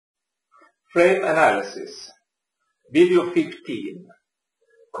Frame analysis. Video 15.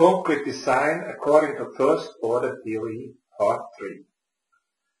 Concrete design according to first order theory, part 3.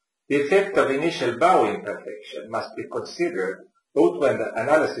 The effect of initial bow imperfection must be considered both when the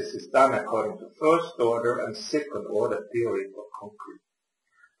analysis is done according to first order and second order theory for concrete.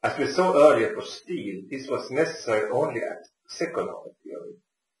 As we saw earlier for steel, this was necessary only at second order theory.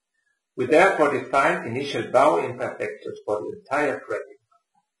 We therefore define initial bow imperfections for the entire frame.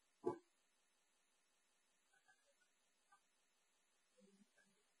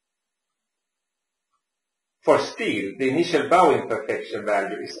 For steel, the initial bow imperfection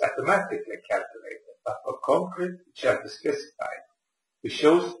value is automatically calculated, but for concrete it shall be specified. We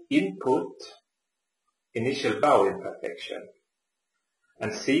choose input initial bow imperfection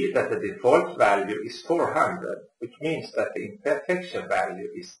and see that the default value is 400, which means that the imperfection value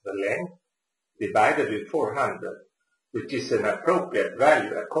is the length divided with 400, which is an appropriate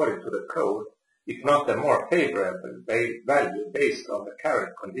value according to the code, if not a more favorable value based on the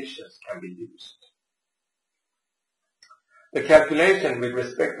current conditions can be used. The calculation with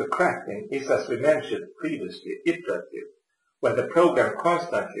respect to cracking is, as we mentioned previously, iterative, when the program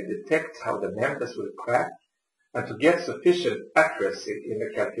constantly detects how the members will crack, and to get sufficient accuracy in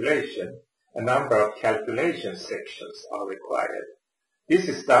the calculation, a number of calculation sections are required. This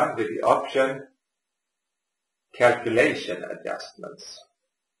is done with the option Calculation Adjustments.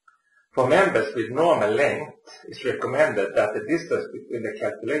 For members with normal length, it's recommended that the distance between the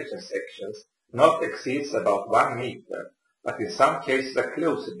calculation sections not exceeds about 1 meter, but in some cases a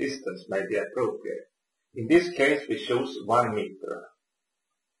closer distance may be appropriate. In this case we choose 1 meter.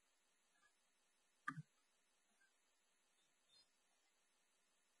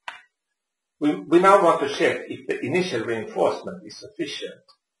 We now want to check if the initial reinforcement is sufficient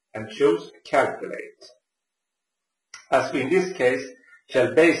and choose Calculate. As we in this case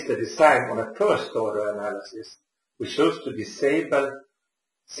shall base the design on a first order analysis, we choose to disable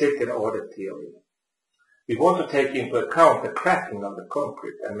second order theory. We want to take into account the cracking of the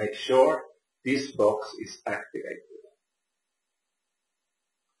concrete and make sure this box is activated.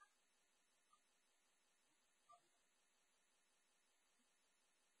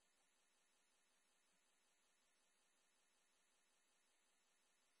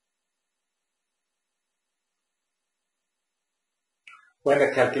 When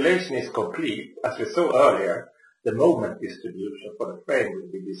the calculation is complete, as we saw earlier, the moment distribution for the frame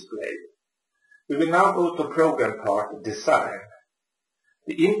will be displayed. We will now go to program part Design.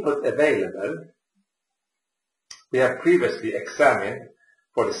 The input available we have previously examined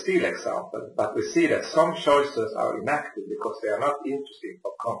for the steel example, but we see that some choices are inactive because they are not interesting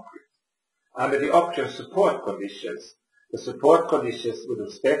for concrete. Under the option Support Conditions, the support conditions with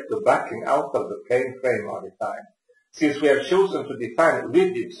respect to backing out of the plane frame are defined. Since we have chosen to define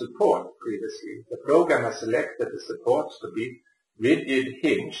rigid support previously, the program has selected the supports to be rigid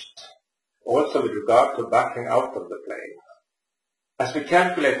hinged, also with regard to backing out of the plane. As we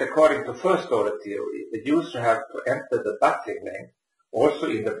calculate according to first order theory, the user has to enter the backing length also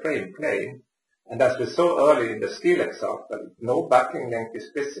in the frame plane, and as we saw earlier in the steel example, if no backing length is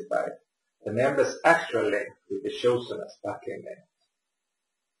specified, the member's actual length will be chosen as backing length.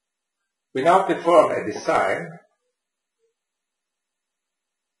 We now perform a design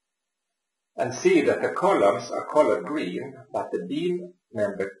and see that the columns are colored green, but the beam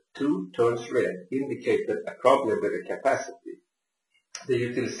member 2 turns red, indicating a problem with the capacity. The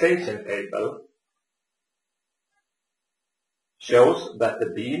utilization table shows that the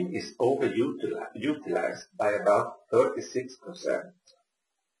beam is overutilized by about 36%.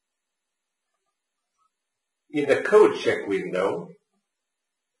 In the code check window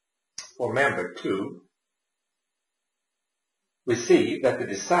for member 2, we see that the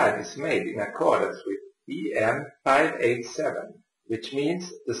design is made in accordance with EN 587, which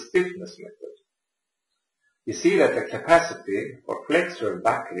means the stiffness method. We see that the capacity for flexural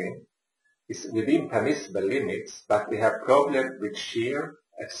buckling is within permissible limits, but we have problems with shear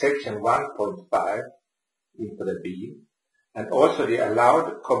at section 1.5 into the beam, and also the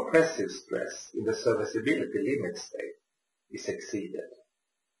allowed compressive stress in the serviceability limit state is exceeded.